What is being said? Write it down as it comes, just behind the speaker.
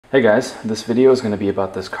Hey guys, this video is going to be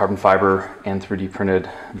about this carbon fiber and 3D printed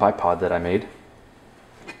bipod that I made.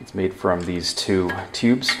 It's made from these two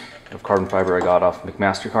tubes of carbon fiber I got off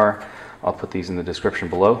McMaster-Carr. I'll put these in the description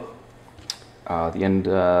below.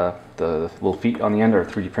 The little feet on the end are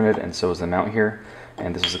 3D printed, and so is the mount here.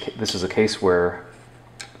 And this is a case where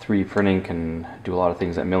 3D printing can do a lot of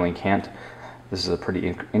things that milling can't. This is a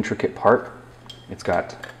pretty intricate part. It's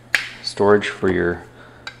got storage for your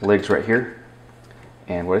legs right here.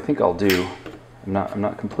 And what I think I'll do, I'm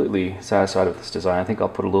not completely satisfied with this design. I think I'll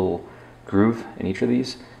put a little groove in each of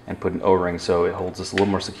these and put an O-ring so it holds this a little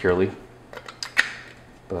more securely.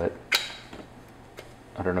 But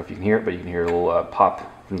I don't know if you can hear it, but you can hear a little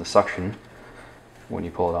pop from the suction when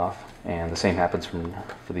you pull it off. And the same happens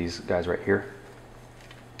for these guys right here.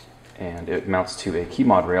 And it mounts to a key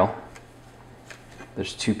mod rail.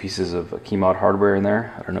 There's two pieces of key mod hardware in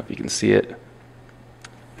there. I don't know if you can see it,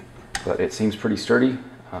 but it seems pretty sturdy.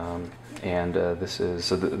 This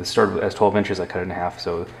started as 12 inches. I cut it in half,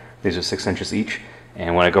 so these are 6 inches each.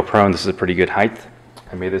 And when I go prone, this is a pretty good height.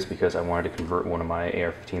 I made this because I wanted to convert one of my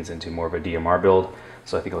AR-15s into more of a DMR build,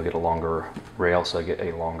 so I think I'll get a longer rail, so I get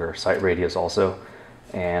a longer sight radius also.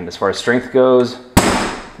 And as far as strength goes,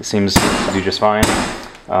 it seems to do just fine.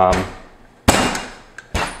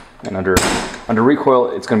 And under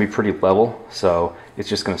recoil, it's going to be pretty level, so it's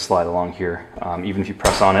just going to slide along here. Even if you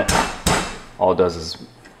press on it, all it does is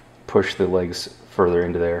push the legs further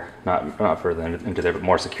into there, not further into there, but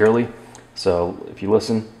more securely. So if you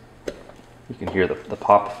listen, you can hear the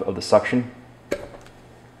pop of the suction,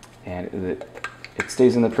 and it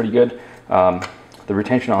stays in there pretty good. The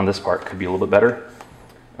retention on this part could be a little bit better.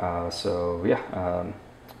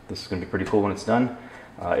 This is going to be pretty cool when it's done.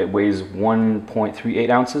 It weighs 1.38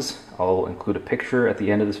 ounces. I'll include a picture at the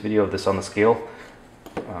end of this video of this on the scale.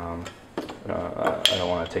 I don't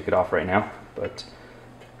want to take it off right now, but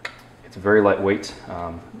it's very lightweight.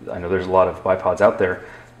 I know there's a lot of bipods out there,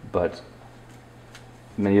 but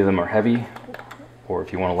many of them are heavy, or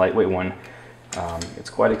if you want a lightweight one, it's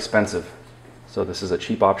quite expensive. So this is a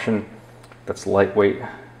cheap option that's lightweight.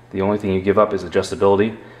 The only thing you give up is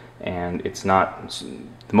adjustability, and it's not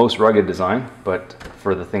the most rugged design, but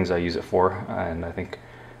for the things I use it for, and I think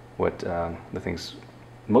what the things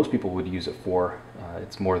most people would use it for,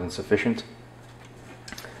 it's more than sufficient.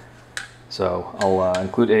 So I'll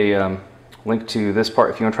include a link to this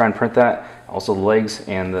part if you want to try and print that, also the legs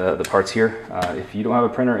and the parts here. If you don't have a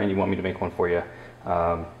printer and you want me to make one for you,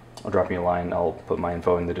 I'll drop me a line. I'll put my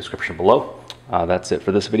info in the description below. That's it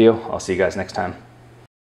for this video. I'll see you guys next time.